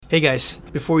Hey guys,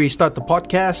 before we start the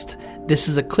podcast, this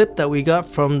is a clip that we got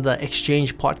from the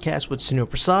Exchange podcast with Sunil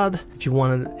Prasad. If you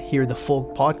want to hear the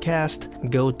full podcast,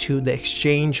 go to the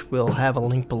Exchange. We'll have a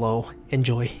link below.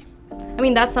 Enjoy. I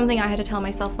mean, that's something I had to tell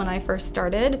myself when I first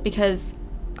started because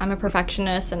I'm a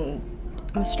perfectionist and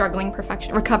I'm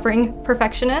a recovering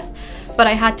perfectionist, but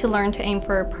I had to learn to aim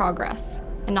for progress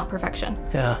and not perfection.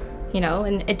 Yeah. You know,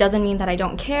 and it doesn't mean that I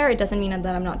don't care. It doesn't mean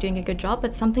that I'm not doing a good job,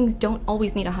 but some things don't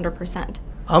always need 100%.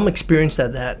 I'm experienced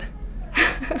at that.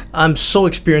 I'm so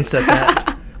experienced at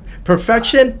that.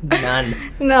 Perfection?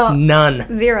 None. No.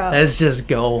 None. Zero. Let's just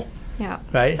go. Yeah.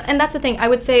 Right? And that's the thing. I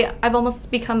would say I've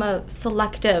almost become a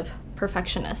selective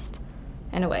perfectionist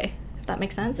in a way, if that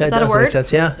makes sense. Is that a word? Make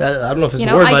sense, yeah. I don't know if it's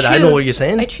a word, but I know what you're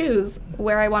saying. I choose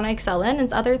where I want to excel in,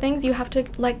 and other things you have to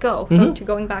let go. So to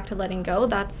going back to letting go,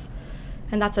 that's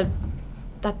going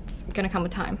to come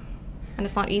with time. And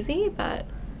it's not easy, but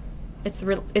it's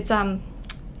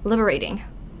liberating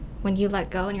when you let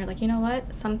go and you're like, you know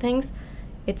what, some things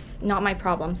it's not my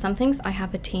problem. Some things I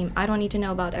have a team. I don't need to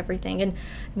know about everything. And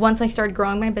once I started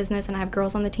growing my business and I have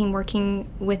girls on the team working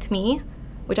with me,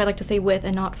 which I like to say with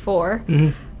and not for,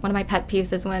 one of my pet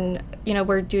peeves is when, you know,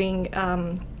 we're doing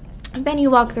venue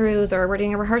walkthroughs or we're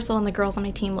doing a rehearsal and the girls on my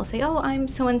team will say, oh, I'm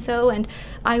so-and-so and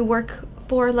I work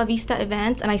for La Vista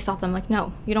Events, and I stop them like,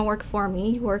 no, you don't work for me,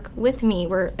 you work with me,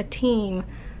 we're a team.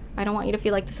 I don't want you to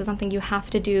feel like this is something you have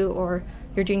to do or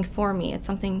you're doing for me. It's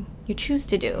something you choose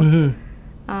to do.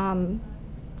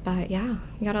 But yeah,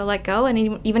 you gotta let go.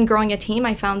 And even growing a team,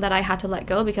 I found that I had to let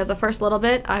go because the first little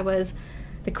bit, I was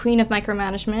the queen of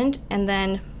micromanagement. And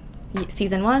then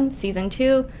season 1, season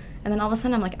 2, and then all of a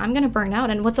sudden I'm like, I'm gonna burn out.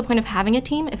 And what's the point of having a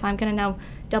team if I'm gonna now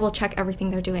double check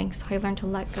everything they're doing? So I learned to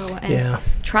let go and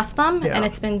trust them. Yeah. And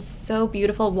it's been so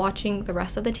beautiful watching the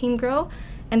rest of the team grow.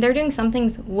 And they're doing some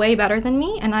things way better than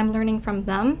me, and I'm learning from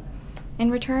them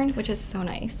in return, which is so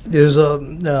nice. There's probably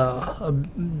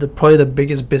the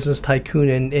biggest business tycoon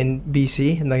in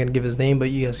BC. I'm not going to give his name, but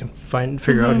you guys can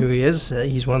figure out who he is.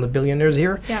 He's one of the billionaires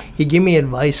here. Yeah. He gave me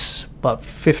advice about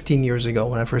 15 years ago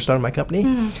when I first started my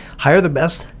company. Hire the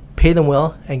best, pay them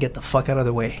well, and get the fuck out of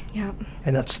their way. Yeah.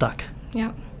 And that's stuck.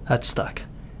 Yeah. That's stuck.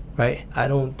 Right? I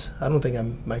don't think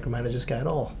I'm micromanage this guy at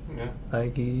all. Yeah.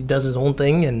 Like, he does his own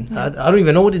thing, and I don't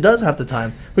even know what he does half the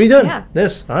time. What are you doing? Yeah.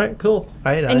 This. All right, cool.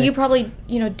 Right? And you probably,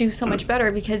 do so much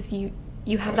better because you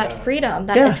have that freedom,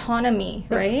 that autonomy,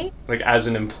 right? Like, as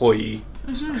an employee,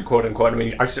 quote unquote, I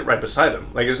mean, I sit right beside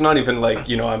him. Like, it's not even like,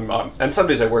 I'm and some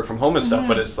days I work from home and stuff,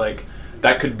 but it's like,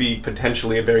 that could be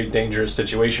potentially a very dangerous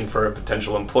situation for a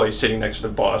potential employee sitting next to the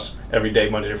boss every day,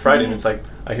 Monday to Friday, and it's like,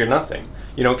 I hear nothing.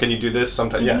 Can you do this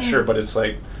sometimes? Yeah, sure, but it's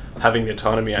like having the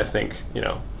autonomy, I think,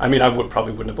 I mean, I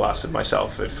probably wouldn't have lasted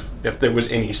myself if there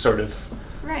was any sort of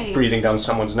breathing down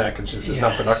someone's neck. It's just, it's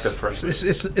not productive for us.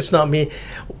 It's not me.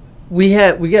 We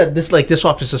got this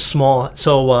office is small,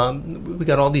 so we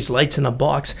got all these lights in a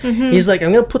box. He's like,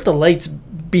 I'm gonna put the lights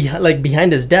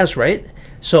behind his desk, right?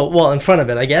 So, in front of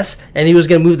it, I guess. And he was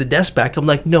going to move the desk back. I'm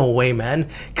like, no way, man.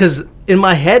 Because in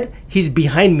my head, he's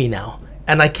behind me now.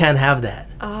 And I can't have that.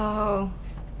 Oh.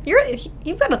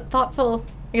 You've got a thoughtful...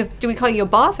 I guess, do we call you a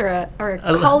boss or a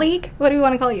colleague? What do we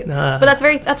want to call you? But that's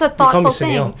a thoughtful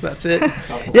thing. Sunil. That's it.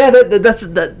 Yeah,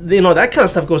 that kind of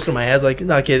stuff goes through my head. Like,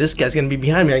 okay, this guy's going to be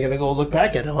behind me. I'm going to go look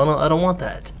back at him. I don't want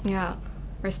that. Yeah.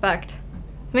 Respect.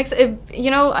 Makes it,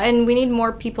 and we need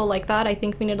more people like that. I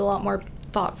think we need a lot more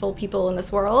thoughtful people in this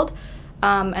world,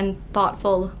 and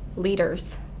thoughtful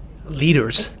leaders.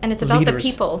 It's about the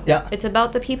people. Yeah. It's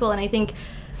about the people. And I think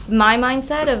my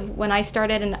mindset of when I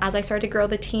started and as I started to grow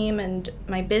the team and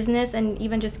my business and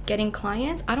even just getting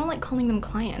clients, I don't like calling them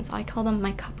clients. I call them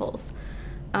my couples.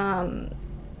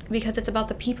 Because it's about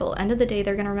the people. End of the day,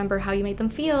 they're going to remember how you made them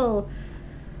feel.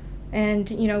 And,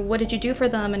 what did you do for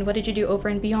them? And what did you do over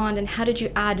and beyond? And how did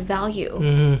you add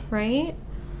value? Right?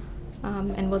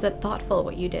 And was it thoughtful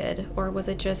what you did? Or was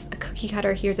it just a cookie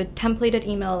cutter, here's a templated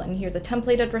email and here's a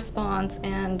templated response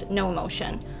and no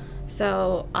emotion?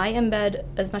 So I embed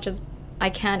as much as I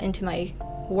can into my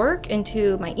work,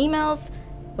 into my emails,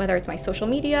 whether it's my social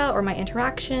media or my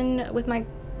interaction with my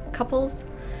couples.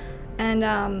 And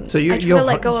so I try to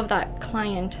let go of that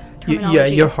client terminology. Yeah,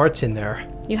 your heart's in there.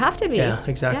 You have to be. Yeah,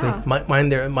 exactly.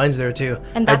 Yeah. Mine's there too.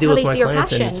 And that's how they see your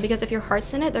passion. Because if your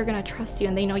heart's in it, they're going to trust you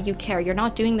and they know you care. You're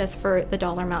not doing this for the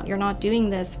dollar amount. You're not doing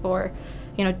this for,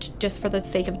 just for the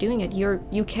sake of doing it.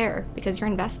 You care because you're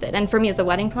invested. And for me as a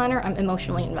wedding planner, I'm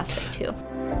emotionally invested too.